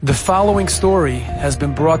The following story has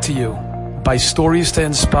been brought to you by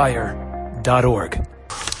StoriesToInspire.org.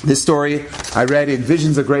 This story I read in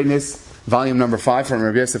Visions of Greatness, volume number 5 from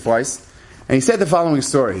Rabbi Yosef Weiss. And he said the following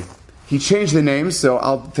story. He changed the names, so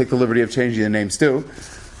I'll take the liberty of changing the names too.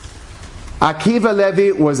 Akiva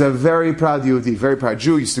Levi was a very proud Yehudi, very proud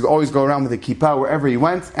Jew. He used to always go around with a kippah wherever he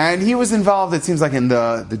went. And he was involved, it seems like, in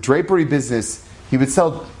the drapery business. He would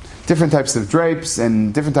sell different types of drapes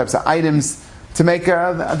and different types of items to make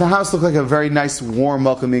the house look like a very nice, warm,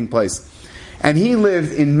 welcoming place. And he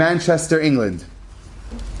lived in Manchester, England.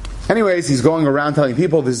 Anyways, he's going around telling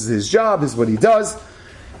people this is his job, this is what he does.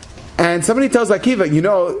 And somebody tells Akiva, you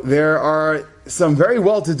know, there are some very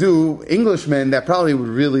well-to-do Englishmen that probably would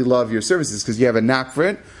really love your services because you have a knack for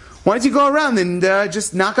it. Why don't you go around and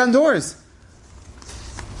just knock on doors?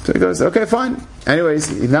 So he goes, okay, fine. Anyways,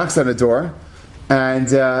 he knocks on a door, and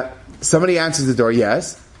somebody answers the door,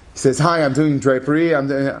 yes. He says, hi, I'm doing drapery.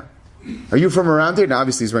 Are you from around here? Now,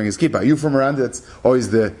 obviously, he's wearing his kippah. Are you from around here? That's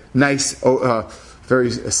always the nice,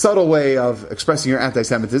 very subtle way of expressing your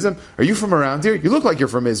anti-Semitism. Are you from around here? You look like you're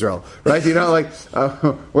from Israel, right? You know, like,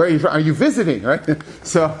 where are you from? Are you visiting, right?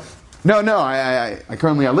 So, no, I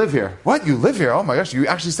currently live here. What? You live here? Oh my gosh, you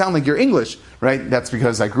actually sound like you're English, right? That's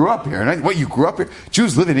because I grew up here. What, you grew up here?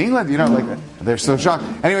 Jews live in England? You know, like, they're so shocked.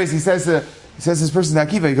 Anyways, he says this person to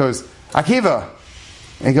Akiva, he goes, Akiva.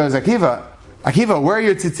 And he goes, Akiva, where are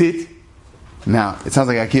your tzitzit? Now, it sounds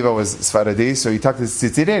like Akiva was Sfaradi, so he tucked his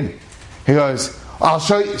tzitzit in. He goes, I'll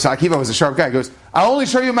show you. So Akiva was a sharp guy. He goes, I'll only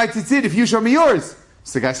show you my tzitzit if you show me yours.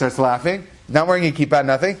 So the guy starts laughing, not wearing a kippah,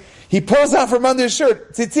 nothing. He pulls out from under his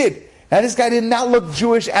shirt, tzitzit. Now this guy did not look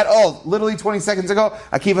Jewish at all. Literally 20 seconds ago,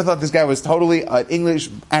 Akiva thought this guy was totally an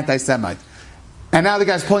English anti-Semite. And now the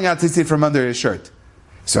guy's pulling out tzitzit from under his shirt.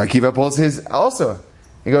 So Akiva pulls his also.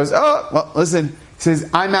 He goes, oh, well, listen. He says,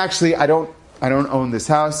 I don't own this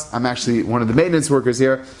house. I'm actually one of the maintenance workers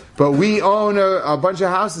here. But we own a bunch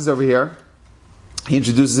of houses over here. He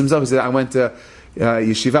introduces himself. He said, I went to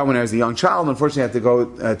yeshiva when I was a young child. Unfortunately, I had to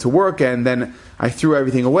go to work, and then I threw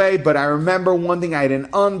everything away. But I remember one thing. I had an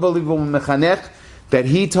unbelievable mechanech that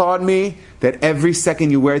he taught me that every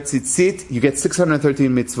second you wear tzitzit, you get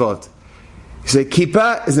 613 mitzvot. He said,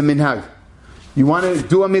 kippah is a minhag. You want to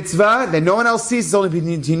do a mitzvah that no one else sees, it's only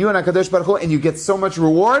between you and HaKadosh Baruch Hu, and you get so much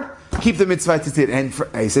reward, keep the mitzvah tzitzit. And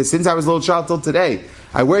he says, since I was a little child till today,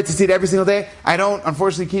 I wear tzitzit every single day. I don't,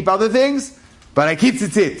 unfortunately, keep other things, but I keep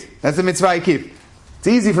tzitzit. That's the mitzvah I keep. It's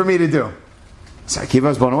easy for me to do. So Akiva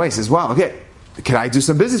was blown away. He says, wow, okay, can I do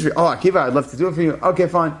some business for you? Oh, Akiva, I'd love to do it for you. Okay,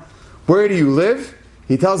 fine. Where do you live?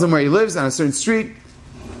 He tells him where he lives, on a certain street.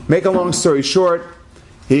 Make a long story short,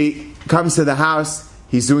 he comes to the house.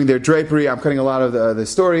 He's doing their drapery. I'm cutting a lot of the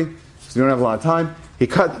story, because we don't have a lot of time. He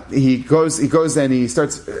goes and he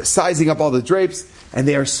starts sizing up all the drapes, and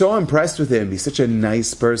they are so impressed with him. He's such a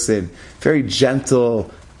nice person, very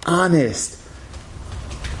gentle, honest,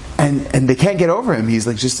 and they can't get over him. He's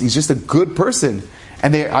just a good person,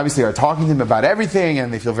 and they obviously are talking to him about everything,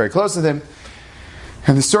 and they feel very close with him.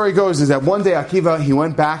 And the story goes is that one day Akiva, he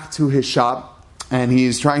went back to his shop, and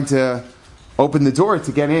he's trying to open the door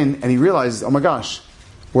to get in, and he realizes, oh my gosh,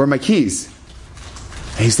 where are my keys?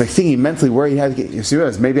 And he's like thinking mentally where he had to get. You see,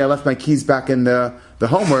 maybe I left my keys back in the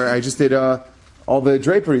home where I just did all the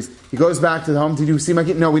draperies. He goes back to the home. Did you see my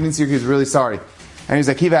keys? No, we didn't see your keys. Really sorry. And he's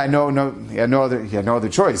like, Akiva, he had no other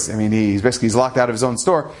choice. I mean, he's locked out of his own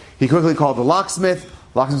store. He quickly called the locksmith.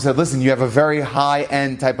 Locksmith said, listen, you have a very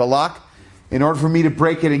high-end type of lock. In order for me to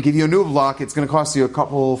break it and give you a new lock, it's going to cost you a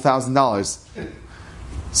couple $1,000s.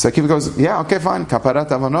 So Akiva goes, yeah, okay, fine. Kaparat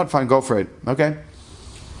avanot, fine, go for it. Okay.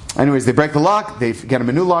 Anyways, they break the lock, they get him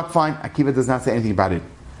a new lock, fine. Akiva does not say anything about it.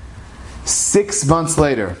 6 months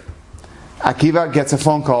later, Akiva gets a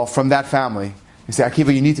phone call from that family. They say,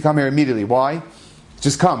 Akiva, you need to come here immediately. Why?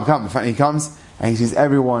 Just come. He comes, and he sees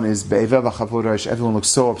everyone looks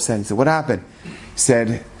so upset. He said, what happened? He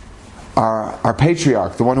said, our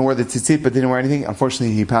patriarch, the one who wore the tzitzit but didn't wear anything,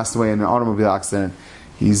 unfortunately he passed away in an automobile accident.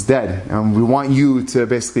 He's dead. And we want you to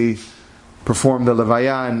basically perform the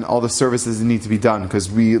levaya and all the services that need to be done,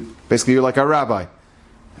 because you're like our rabbi.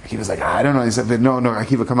 Akiva was like, I don't know. He said, no,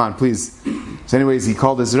 Akiva, come on, please. So anyways, he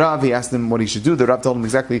called his Rav, he asked him what he should do. The Rav told him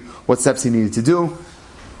exactly what steps he needed to do.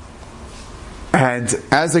 And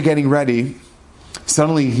as they're getting ready,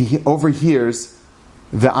 suddenly he overhears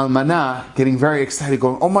the almanah getting very excited,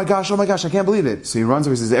 going, oh my gosh, I can't believe it. So he runs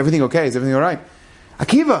over, he says, everything okay? Is everything all right?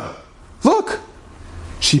 Akiva, look!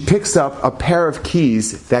 She picks up a pair of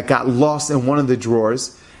keys that got lost in one of the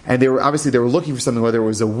drawers, and they were looking for something, whether it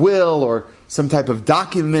was a will or some type of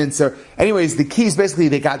documents, or anyways, the keys basically,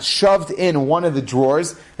 they got shoved in one of the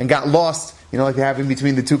drawers and got lost like they have in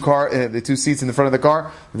between the two seats in the front of the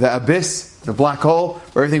car, the abyss, the black hole,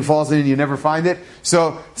 where everything falls in and you never find it.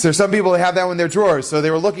 So some people, they have that in their drawers. So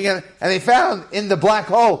they were looking at it, and they found in the black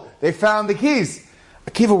hole, they found the keys.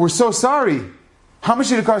 Akiva, we're so sorry. How much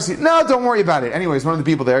did it cost you? No, don't worry about it. Anyways, one of the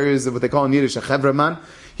people there is what they call in Yiddish a chevraman.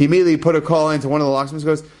 He immediately put a call into one of the locksmiths,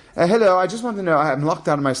 goes, hello, I just want to know, I'm locked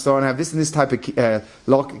out of my store and I have this and this type of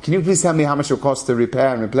lock. Can you please tell me how much it will cost to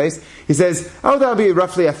repair and replace? He says, that'll be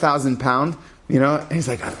roughly £1,000. And he's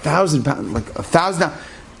like, £1,000? Like $1,000?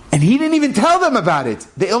 And he didn't even tell them about it.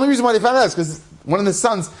 The only reason why they found out is because one of the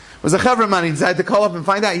sons was a chevraman. He decided to call up and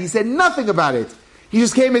find out. He said nothing about it. He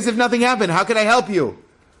just came as if nothing happened. How can I help you?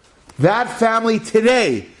 That family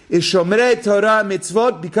today is Shomrei Torah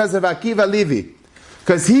Mitzvot because of Akiva Levi.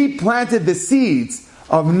 Because he planted the seeds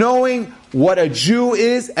of knowing what a Jew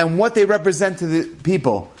is and what they represent to the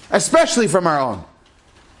people, especially from our own.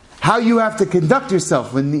 How you have to conduct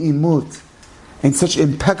yourself with ni'imut and such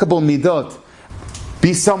impeccable midot.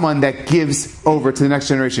 Be someone that gives over to the next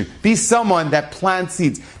generation. Be someone that plants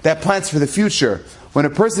seeds, that plants for the future. When a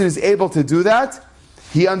person is able to do that,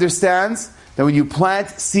 he understands that when you plant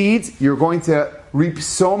seeds, you're going to reap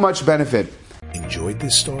so much benefit. Enjoyed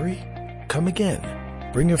this story? Come again.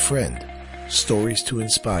 Bring a friend.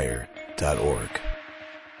 StoriesToInspire.org